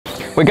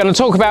We're going to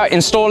talk about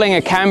installing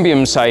a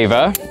cambium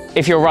saver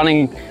if you're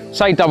running,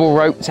 say, double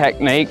rope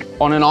technique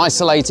on an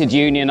isolated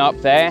union up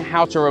there,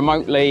 how to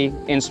remotely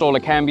install a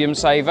cambium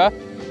saver.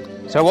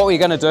 So what we're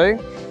going to do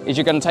is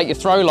you're going to take your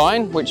throw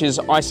line, which is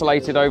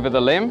isolated over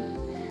the limb,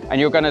 and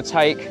you're going to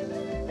take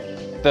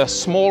the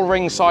small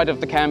ring side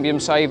of the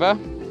cambium saver,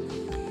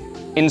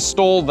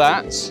 install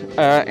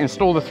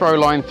the throw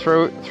line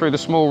through the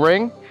small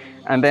ring,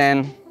 and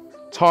then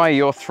tie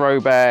your throw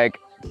bag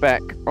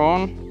back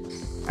on.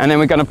 And then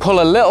we're going to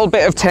pull a little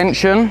bit of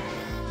tension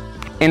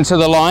into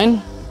the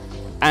line.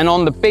 And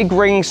on the big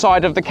ring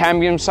side of the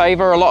cambium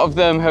saver, a lot of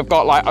them have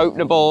got like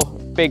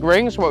openable big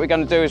rings. What we're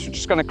going to do is we're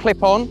just going to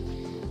clip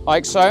on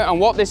like so. And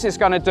what this is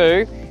going to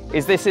do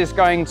is this is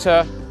going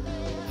to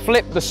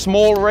flip the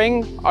small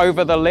ring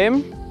over the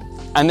limb,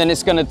 and then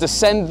it's going to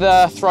descend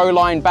the throw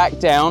line back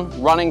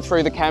down, running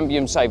through the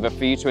cambium saver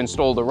for you to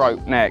install the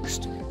rope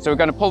next. So we're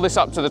going to pull this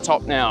up to the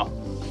top now.